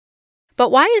But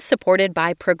Why is supported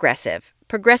by Progressive.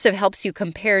 Progressive helps you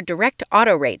compare direct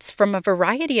auto rates from a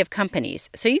variety of companies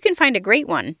so you can find a great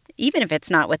one, even if it's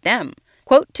not with them.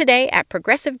 Quote today at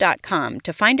Progressive.com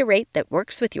to find a rate that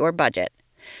works with your budget.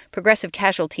 Progressive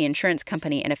Casualty Insurance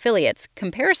Company and Affiliates.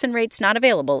 Comparison rates not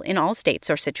available in all states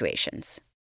or situations.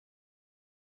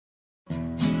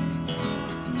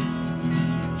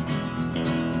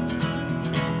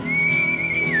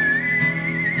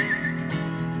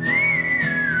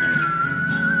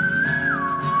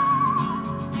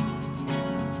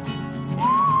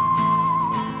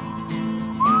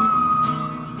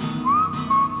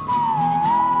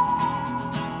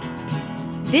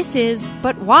 This is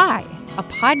But Why? A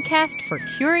podcast for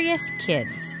curious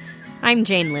kids. I'm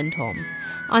Jane Lindholm.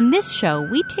 On this show,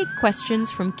 we take questions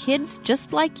from kids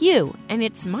just like you, and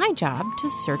it's my job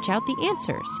to search out the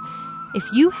answers. If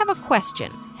you have a question,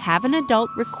 have an adult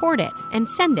record it and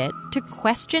send it to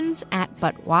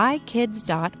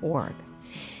questions@butwhykids.org.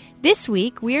 This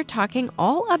week, we are talking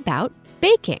all about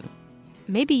baking.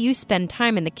 Maybe you spend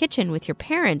time in the kitchen with your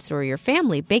parents or your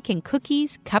family baking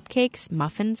cookies, cupcakes,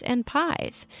 muffins, and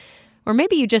pies. Or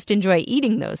maybe you just enjoy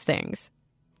eating those things.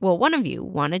 Well, one of you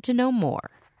wanted to know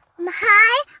more.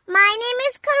 Hi, my name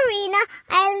is Karina.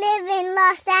 I live in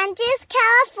Los Angeles,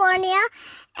 California,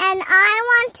 and I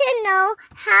want to know,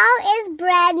 how is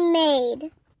bread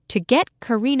made? To get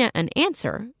Karina an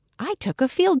answer, I took a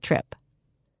field trip.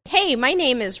 Hey, my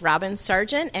name is Robin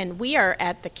Sargent, and we are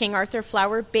at the King Arthur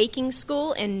Flour Baking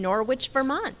School in Norwich,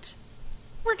 Vermont.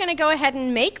 We're going to go ahead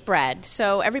and make bread,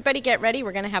 so everybody get ready.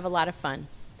 We're going to have a lot of fun.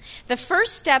 The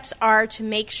first steps are to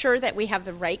make sure that we have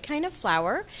the right kind of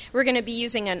flour. We're going to be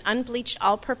using an unbleached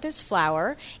all-purpose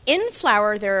flour. In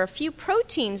flour, there are a few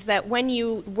proteins that when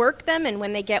you work them and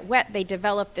when they get wet, they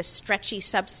develop this stretchy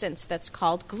substance that's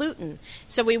called gluten.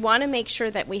 So we want to make sure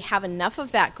that we have enough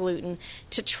of that gluten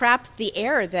to trap the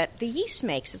air that the yeast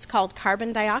makes. It's called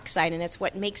carbon dioxide, and it's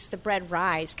what makes the bread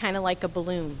rise, kind of like a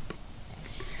balloon.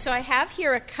 So I have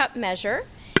here a cup measure.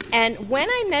 And when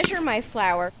I measure my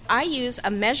flour, I use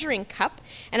a measuring cup,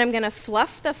 and I'm going to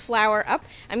fluff the flour up.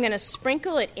 I'm going to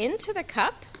sprinkle it into the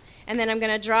cup, and then I'm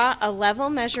going to draw a level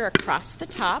measure across the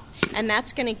top, and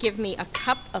that's going to give me a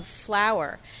cup of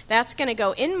flour. That's going to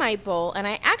go in my bowl, and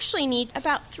I actually need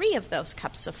about 3 of those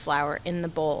cups of flour in the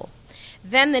bowl.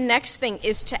 Then the next thing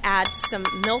is to add some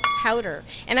milk powder.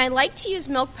 And I like to use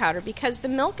milk powder because the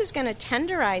milk is going to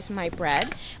tenderize my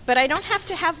bread, but I don't have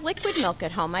to have liquid milk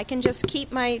at home. I can just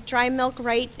keep my dry milk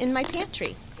right in my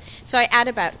pantry. So I add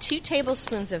about 2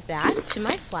 tablespoons of that to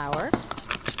my flour.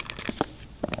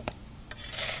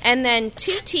 And then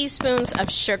 2 teaspoons of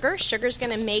sugar. Sugar's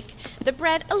going to make the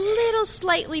bread a little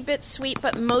slightly bit sweet,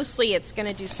 but mostly it's going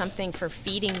to do something for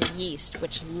feeding the yeast,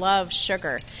 which loves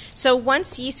sugar. So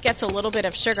once yeast gets a little bit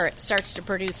of sugar, it starts to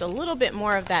produce a little bit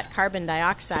more of that carbon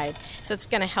dioxide, so it's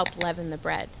going to help leaven the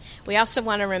bread. We also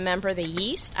want to remember the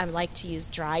yeast. I like to use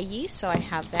dry yeast, so I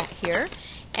have that here.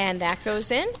 And that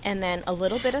goes in, and then a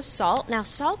little bit of salt. Now,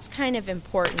 salt's kind of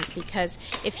important because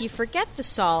if you forget the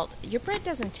salt, your bread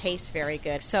doesn't taste very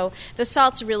good. So the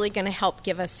salt's really going to help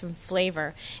give us some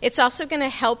flavor. It's also going to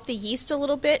help the yeast a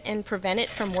little bit and prevent it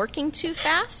from working too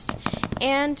fast.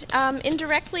 And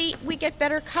indirectly, we get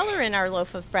better color in our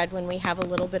loaf of bread when we have a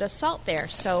little bit of salt there.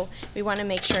 So we want to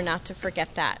make sure not to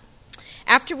forget that.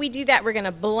 After we do that, we're going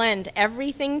to blend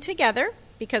everything together,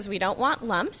 because we don't want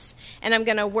lumps, and I'm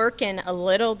going to work in a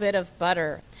little bit of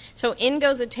butter. So in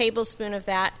goes a tablespoon of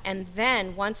that, and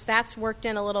then once that's worked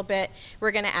in a little bit, we're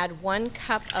going to add 1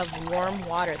 cup of warm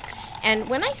water. And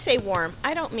when I say warm,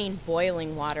 I don't mean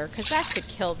boiling water, because that could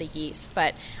kill the yeast,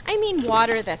 but I mean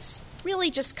water that's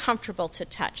really just comfortable to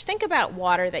touch. Think about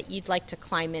water that you'd like to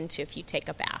climb into if you take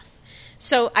a bath.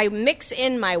 So I mix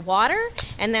in my water,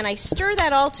 and then I stir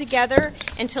that all together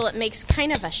until it makes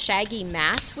kind of a shaggy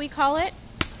mass, we call it.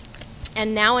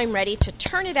 And now I'm ready to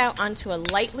turn it out onto a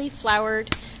lightly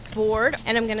floured board,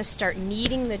 and I'm going to start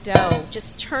kneading the dough,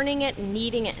 just turning it and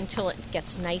kneading it until it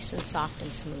gets nice and soft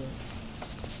and smooth.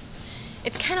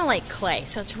 It's kind of like clay,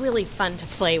 so it's really fun to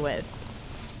play with.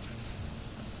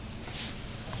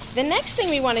 The next thing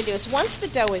we want to do is, once the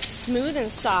dough is smooth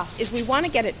and soft, is we want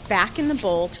to get it back in the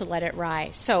bowl to let it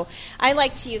rise. So I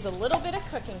like to use a little bit of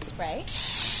cooking spray.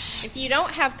 If you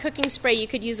don't have cooking spray, you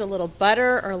could use a little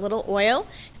butter or a little oil.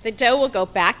 The dough will go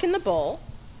back in the bowl,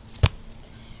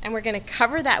 and we're going to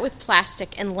cover that with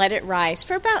plastic and let it rise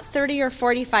for about 30 or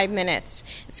 45 minutes.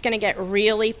 It's going to get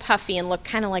really puffy and look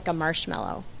kind of like a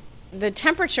marshmallow. The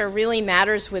temperature really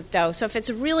matters with dough. So if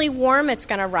it's really warm, it's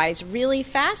going to rise really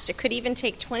fast. It could even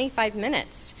take 25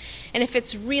 minutes. And if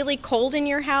it's really cold in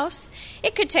your house,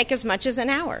 it could take as much as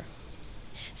an hour.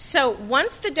 So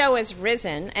once the dough is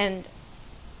risen, and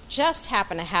just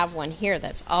happen to have one here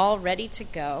that's all ready to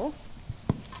go,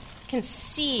 you can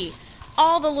see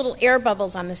all the little air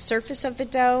bubbles on the surface of the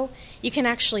dough. You can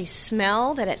actually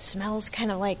smell that it smells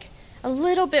kind of like a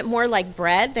little bit more like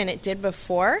bread than it did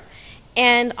before.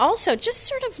 And also just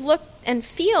sort of look and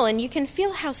feel, and you can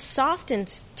feel how soft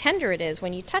and tender it is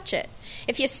when you touch it.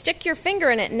 If you stick your finger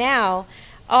in it now,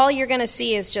 all you're going to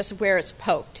see is just where it's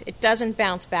poked. It doesn't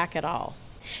bounce back at all.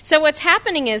 So what's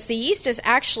happening is the yeast is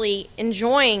actually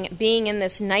enjoying being in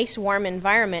this nice warm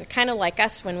environment, kind of like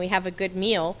us when we have a good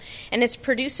meal, and it's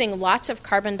producing lots of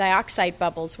carbon dioxide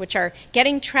bubbles, which are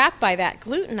getting trapped by that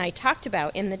gluten I talked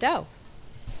about in the dough.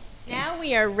 Now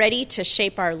we are ready to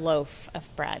shape our loaf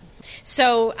of bread.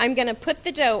 So I'm going to put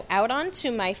the dough out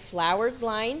onto my floured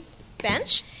line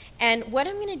bench, and what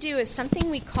I'm going to do is something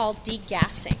we call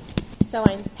degassing. So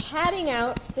I'm patting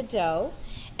out the dough,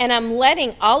 and I'm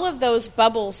letting all of those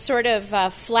bubbles sort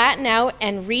of flatten out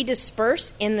and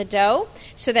redisperse in the dough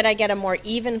so that I get a more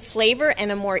even flavor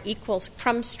and a more equal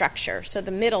crumb structure. So the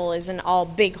middle isn't all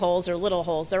big holes or little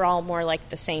holes. They're all more like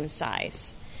the same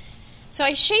size. So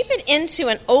I shape it into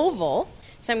an oval.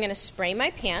 So I'm going to spray my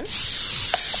pan.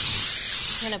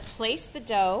 I'm going to place the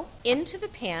dough into the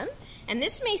pan. And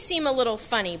this may seem a little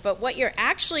funny, but what you're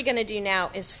actually going to do now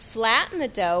is flatten the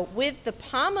dough with the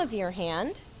palm of your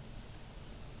hand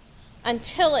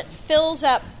until it fills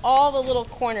up all the little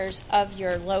corners of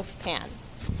your loaf pan.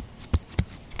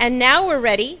 And now we're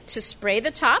ready to spray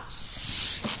the top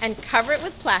and cover it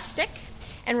with plastic.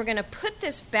 And we're going to put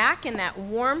this back in that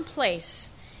warm place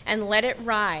and let it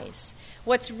rise.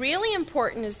 What's really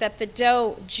important is that the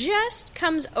dough just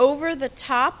comes over the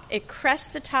top, it crests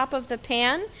the top of the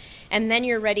pan, and then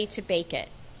you're ready to bake it.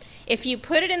 If you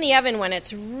put it in the oven when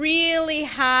it's really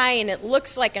high and it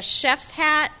looks like a chef's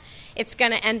hat, it's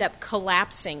going to end up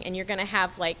collapsing, and you're going to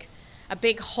have like a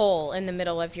big hole in the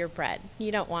middle of your bread.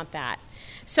 You don't want that.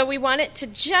 So we want it to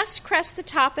just crest the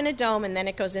top in a dome, and then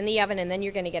it goes in the oven, and then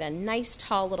you're going to get a nice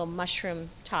tall little mushroom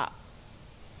top.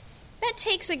 That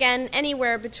takes, again,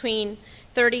 anywhere between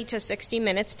 30 to 60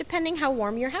 minutes, depending how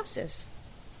warm your house is.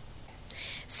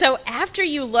 So after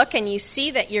you look and you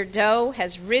see that your dough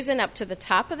has risen up to the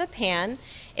top of the pan,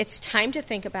 it's time to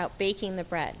think about baking the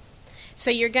bread.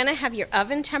 So you're going to have your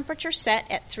oven temperature set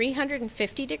at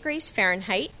 350 degrees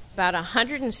Fahrenheit, about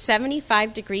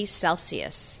 175 degrees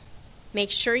Celsius.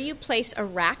 Make sure you place a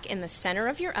rack in the center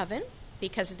of your oven,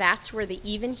 because that's where the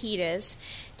even heat is.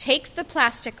 Take the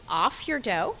plastic off your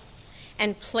dough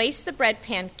and place the bread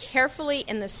pan carefully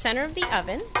in the center of the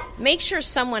oven. Make sure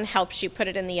someone helps you put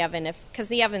it in the oven because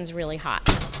the oven's really hot.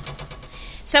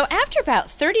 So after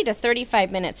about 30 to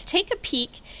 35 minutes, take a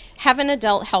peek, have an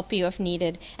adult help you if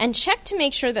needed, and check to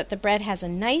make sure that the bread has a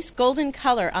nice golden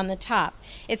color on the top.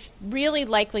 It's really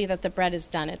likely that the bread is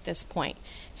done at this point.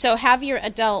 So have your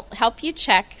adult help you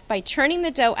check by turning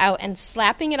the dough out and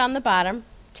slapping it on the bottom,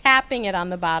 tapping it on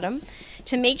the bottom,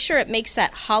 to make sure it makes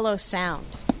that hollow sound.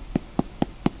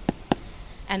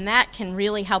 And that can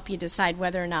really help you decide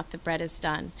whether or not the bread is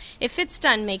done. If it's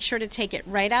done, make sure to take it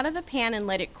right out of the pan and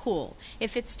let it cool.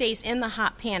 If it stays in the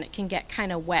hot pan, it can get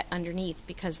kind of wet underneath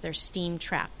because there's steam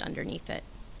trapped underneath it.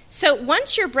 So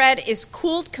once your bread is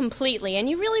cooled completely, and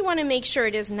you really want to make sure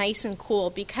it is nice and cool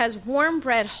because warm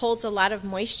bread holds a lot of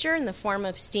moisture in the form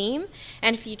of steam,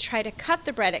 and if you try to cut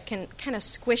the bread, it can kind of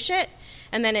squish it,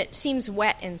 and then it seems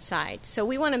wet inside. So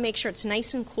we want to make sure it's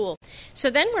nice and cool. So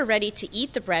then we're ready to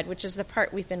eat the bread, which is the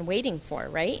part we've been waiting for,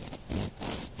 right?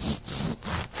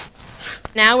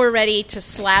 Now we're ready to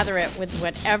slather it with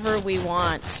whatever we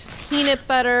want. Peanut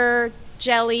butter,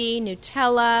 jelly,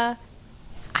 Nutella.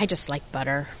 I just like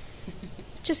butter.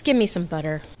 Just give me some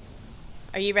butter.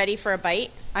 Are you ready for a bite?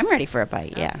 I'm ready for a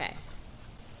bite, yeah. Okay.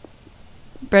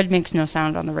 Bread makes no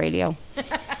sound on the radio.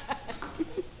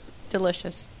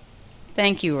 Delicious.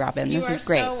 Thank you, Robin. This is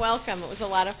great. You are so welcome. It was a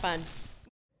lot of fun.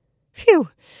 Phew.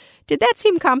 Did that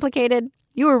seem complicated?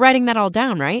 You were writing that all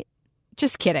down, right?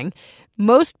 Just kidding.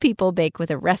 Most people bake with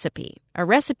a recipe. A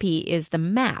recipe is the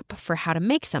map for how to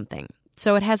make something.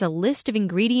 So it has a list of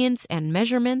ingredients and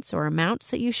measurements or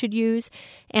amounts that you should use,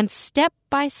 and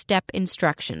step-by-step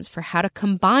instructions for how to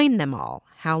combine them all,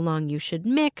 how long you should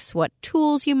mix, what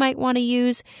tools you might want to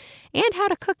use, and how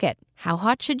to cook it. How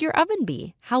hot should your oven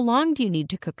be? How long do you need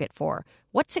to cook it for?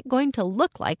 What's it going to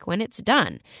look like when it's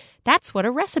done? That's what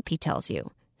a recipe tells you.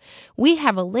 We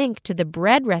have a link to the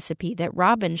bread recipe that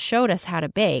Robin showed us how to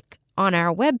bake on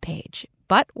our webpage,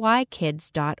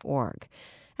 butwhykids.org.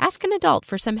 Ask an adult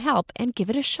for some help and give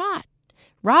it a shot.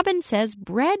 Robin says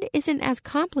bread isn't as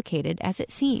complicated as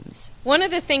it seems. One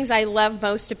of the things I love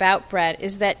most about bread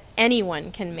is that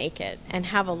anyone can make it and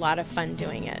have a lot of fun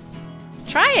doing it.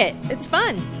 Try it. It's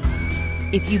fun.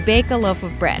 If you bake a loaf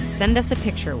of bread, send us a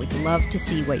picture. We'd love to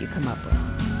see what you come up with.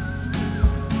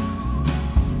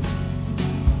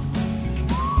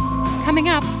 Coming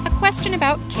up, a question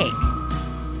about cake.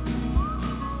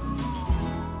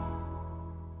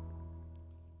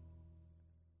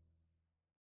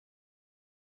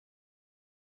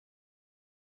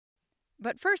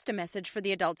 But first, a message for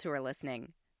the adults who are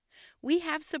listening. We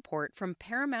have support from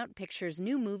Paramount Pictures'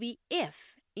 new movie,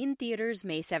 If, in theaters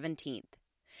May 17th.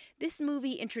 This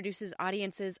movie introduces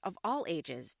audiences of all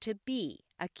ages to Bee,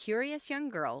 a curious young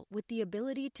girl with the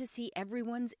ability to see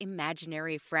everyone's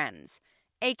imaginary friends,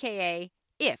 a.k.a.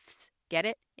 IFs. Get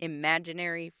it?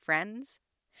 Imaginary friends?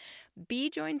 Bee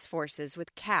joins forces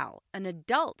with Cal, an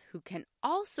adult who can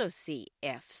also see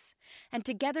ifs, and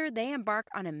together they embark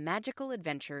on a magical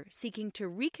adventure seeking to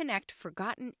reconnect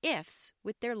forgotten ifs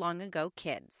with their long-ago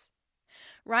kids.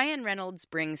 Ryan Reynolds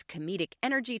brings comedic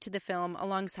energy to the film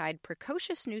alongside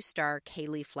precocious new star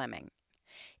Kaylee Fleming.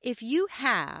 If you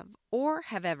have or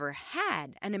have ever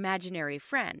had an imaginary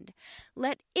friend,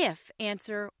 let If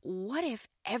answer, what if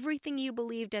everything you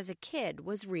believed as a kid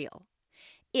was real?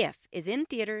 If is in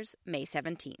theaters May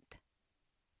 17th.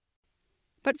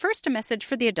 But first, a message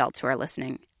for the adults who are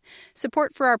listening.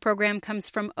 Support for our program comes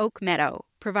from Oak Meadow,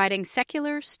 providing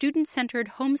secular,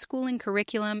 student-centered homeschooling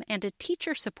curriculum and a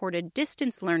teacher-supported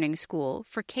distance learning school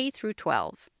for K through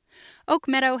 12. Oak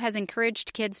Meadow has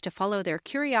encouraged kids to follow their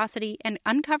curiosity and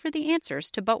uncover the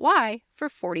answers to But Why for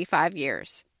 45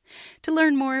 years. To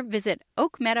learn more, visit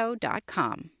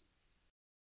oakmeadow.com.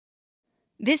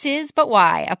 This is But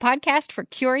Why, a podcast for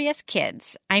curious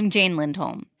kids. I'm Jane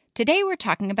Lindholm. Today we're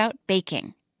talking about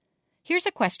baking. Here's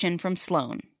a question from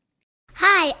Sloan.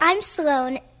 Hi, I'm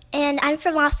Sloan, and I'm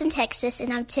from Austin, Texas,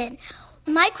 and I'm 10.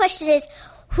 My question is,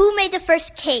 who made the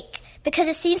first cake? Because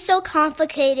it seems so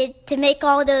complicated to make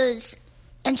all those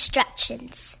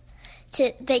instructions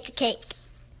to bake a cake.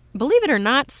 Believe it or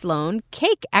not, Sloan,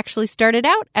 cake actually started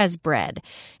out as bread,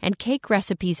 and cake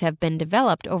recipes have been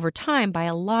developed over time by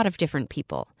a lot of different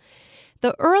people.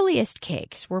 The earliest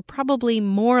cakes were probably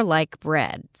more like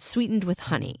bread, sweetened with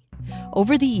honey.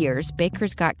 Over the years,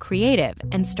 bakers got creative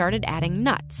and started adding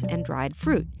nuts and dried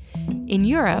fruit. In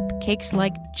Europe, cakes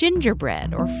like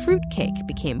gingerbread or fruit cake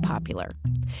became popular.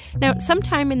 Now,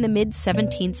 sometime in the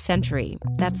mid-17th century,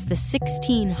 that's the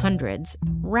 1600s,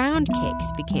 round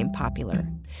cakes became popular.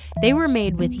 They were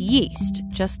made with yeast,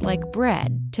 just like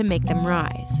bread, to make them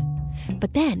rise.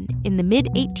 But then, in the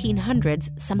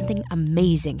mid-1800s, something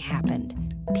amazing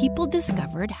happened. People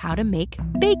discovered how to make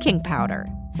baking powder.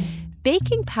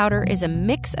 Baking powder is a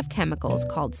mix of chemicals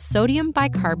called sodium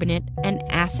bicarbonate and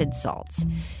acid salts.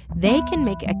 They can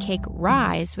make a cake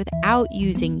rise without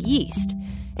using yeast.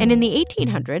 And in the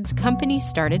 1800s, companies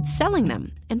started selling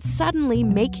them, and suddenly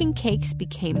making cakes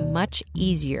became much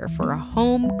easier for a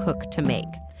home cook to make.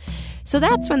 So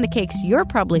that's when the cakes you're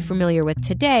probably familiar with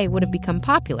today would have become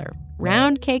popular,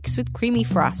 round cakes with creamy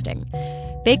frosting.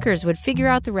 Bakers would figure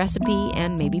out the recipe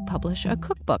and maybe publish a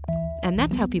cookbook. And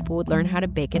that's how people would learn how to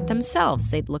bake it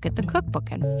themselves. They'd look at the cookbook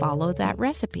and follow that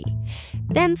recipe.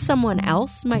 Then someone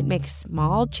else might make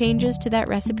small changes to that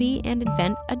recipe and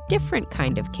invent a different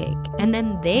kind of cake. And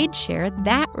then they'd share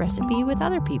that recipe with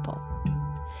other people.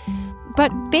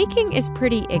 But baking is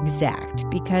pretty exact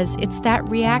because it's that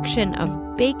reaction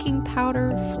of baking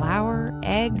powder, flour,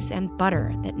 eggs, and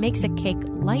butter that makes a cake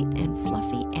light and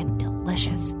fluffy and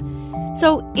delicious.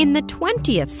 So in the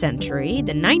 20th century,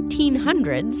 the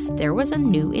 1900s, there was a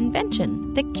new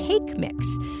invention, the cake mix.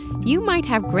 You might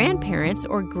have grandparents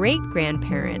or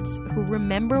great-grandparents who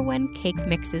remember when cake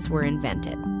mixes were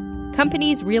invented.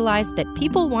 Companies realized that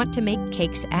people want to make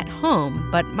cakes at home,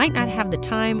 but might not have the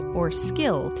time or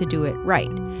skill to do it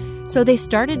right. So they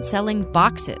started selling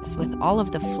boxes with all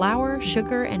of the flour,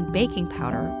 sugar, and baking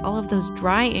powder, all of those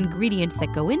dry ingredients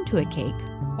that go into a cake,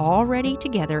 all ready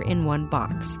together in one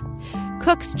box.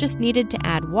 Cooks just needed to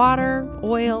add water,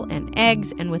 oil, and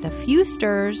eggs, and with a few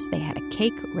stirs, they had a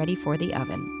cake ready for the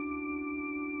oven.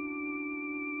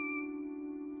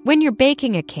 When you're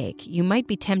baking a cake, you might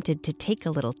be tempted to take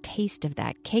a little taste of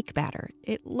that cake batter.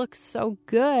 It looks so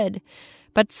good.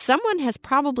 But someone has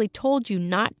probably told you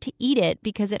not to eat it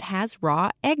because it has raw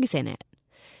eggs in it.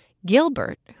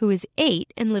 Gilbert, who is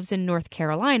 8 and lives in North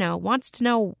Carolina, wants to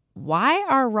know, why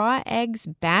are raw eggs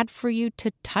bad for you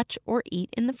to touch or eat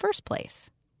in the first place?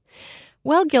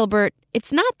 Well, Gilbert,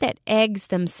 it's not that eggs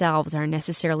themselves are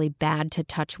necessarily bad to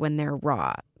touch when they're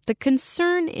raw. The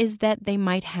concern is that they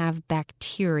might have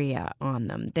bacteria on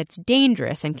them that's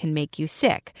dangerous and can make you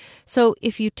sick. So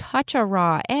if you touch a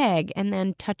raw egg and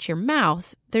then touch your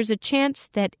mouth, there's a chance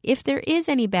that if there is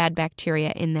any bad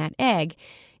bacteria in that egg,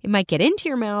 it might get into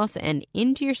your mouth and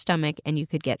into your stomach and you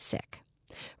could get sick.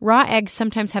 Raw eggs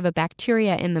sometimes have a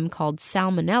bacteria in them called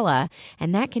salmonella,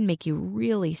 and that can make you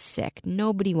really sick.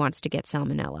 Nobody wants to get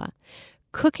salmonella.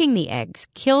 Cooking the eggs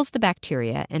kills the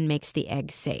bacteria and makes the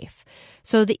egg safe.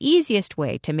 So the easiest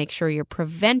way to make sure you're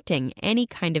preventing any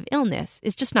kind of illness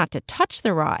is just not to touch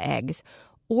the raw eggs,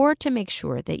 or to make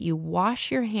sure that you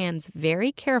wash your hands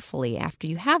very carefully after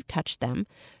you have touched them.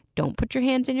 Don't put your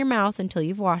hands in your mouth until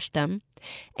you've washed them.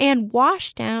 And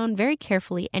wash down very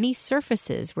carefully any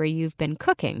surfaces where you've been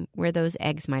cooking, where those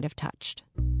eggs might have touched.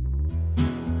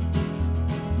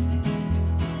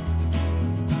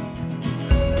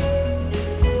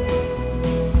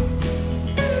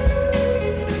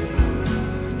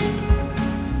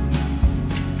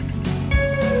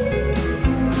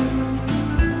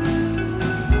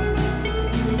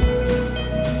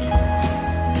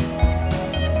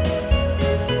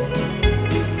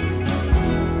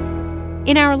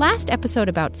 In our last episode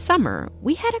about summer,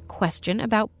 we had a question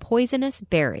about poisonous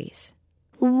berries.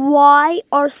 Why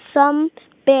are some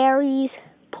berries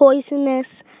poisonous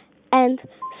and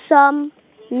some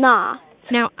not?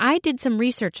 Now, I did some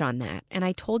research on that, and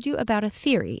I told you about a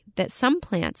theory that some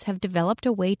plants have developed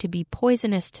a way to be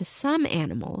poisonous to some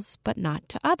animals, but not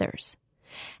to others.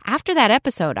 After that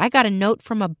episode, I got a note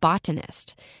from a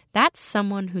botanist. That's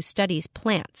someone who studies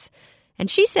plants. And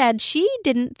she said she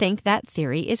didn't think that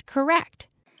theory is correct.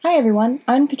 Hi, everyone.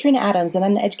 I'm Katrina Adams, and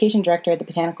I'm the Education Director at the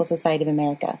Botanical Society of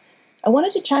America. I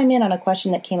wanted to chime in on a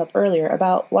question that came up earlier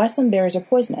about why some berries are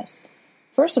poisonous.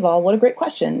 First of all, what a great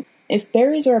question. If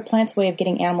berries are a plant's way of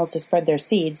getting animals to spread their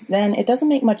seeds, then it doesn't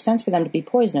make much sense for them to be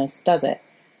poisonous, does it?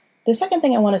 The second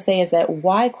thing I want to say is that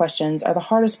why questions are the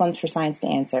hardest ones for science to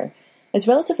answer. It's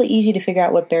relatively easy to figure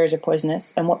out what berries are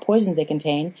poisonous and what poisons they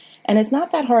contain, and it's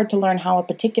not that hard to learn how a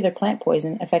particular plant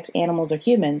poison affects animals or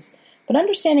humans, but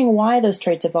understanding why those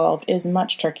traits evolved is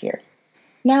much trickier.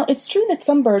 Now, it's true that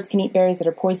some birds can eat berries that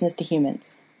are poisonous to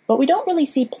humans, but we don't really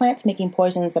see plants making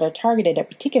poisons that are targeted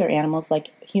at particular animals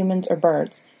like humans or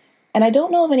birds. And I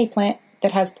don't know of any plant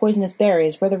that has poisonous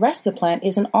berries where the rest of the plant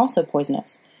isn't also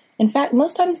poisonous. In fact,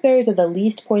 most times berries are the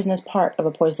least poisonous part of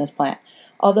a poisonous plant,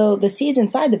 although the seeds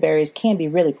inside the berries can be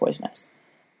really poisonous.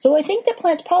 So I think that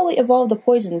plants probably evolved the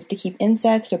poisons to keep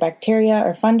insects or bacteria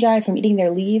or fungi from eating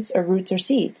their leaves or roots or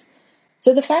seeds.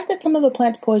 So the fact that some of a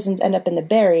plant's poisons end up in the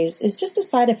berries is just a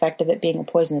side effect of it being a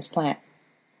poisonous plant.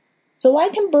 So why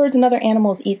can birds and other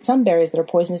animals eat some berries that are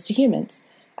poisonous to humans?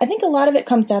 I think a lot of it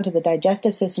comes down to the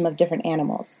digestive system of different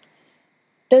animals.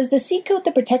 Does the seed coat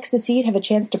that protects the seed have a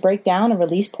chance to break down and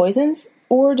release poisons?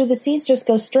 Or do the seeds just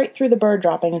go straight through the bird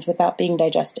droppings without being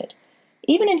digested?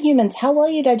 Even in humans, how well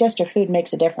you digest your food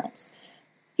makes a difference.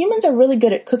 Humans are really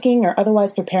good at cooking or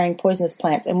otherwise preparing poisonous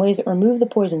plants in ways that remove the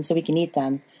poison so we can eat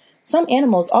them. Some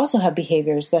animals also have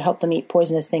behaviors that help them eat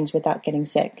poisonous things without getting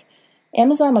sick.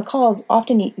 Amazon macaws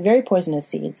often eat very poisonous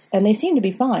seeds, and they seem to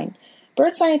be fine.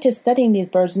 Bird scientists studying these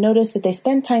birds notice that they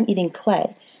spend time eating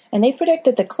clay, and they predict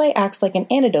that the clay acts like an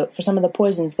antidote for some of the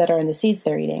poisons that are in the seeds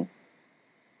they're eating.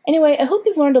 Anyway, I hope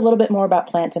you've learned a little bit more about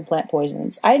plants and plant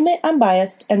poisons. I admit I'm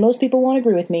biased, and most people won't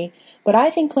agree with me, but I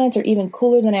think plants are even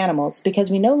cooler than animals because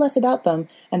we know less about them,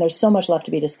 and there's so much left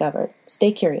to be discovered.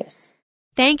 Stay curious.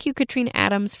 Thank you, Katrina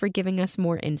Adams, for giving us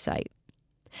more insight.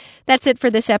 That's it for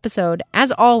this episode.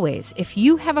 As always, if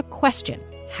you have a question,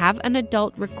 have an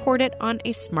adult record it on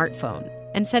a smartphone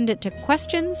and send it to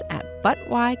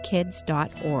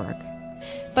questions@butwhykids.org.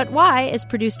 But Why is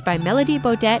produced by Melody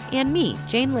Bodette and me,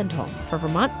 Jane Lindholm, for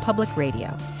Vermont Public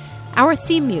Radio. Our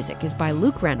theme music is by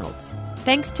Luke Reynolds.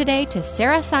 Thanks today to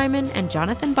Sarah Simon and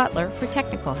Jonathan Butler for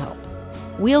technical help.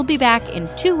 We'll be back in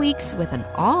 2 weeks with an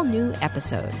all-new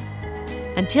episode.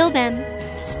 Until then,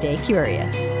 stay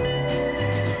curious.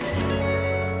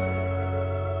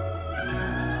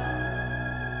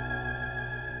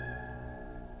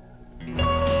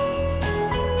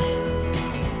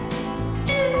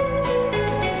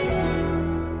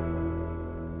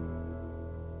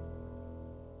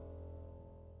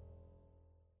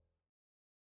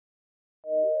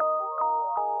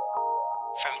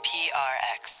 From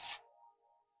PRX.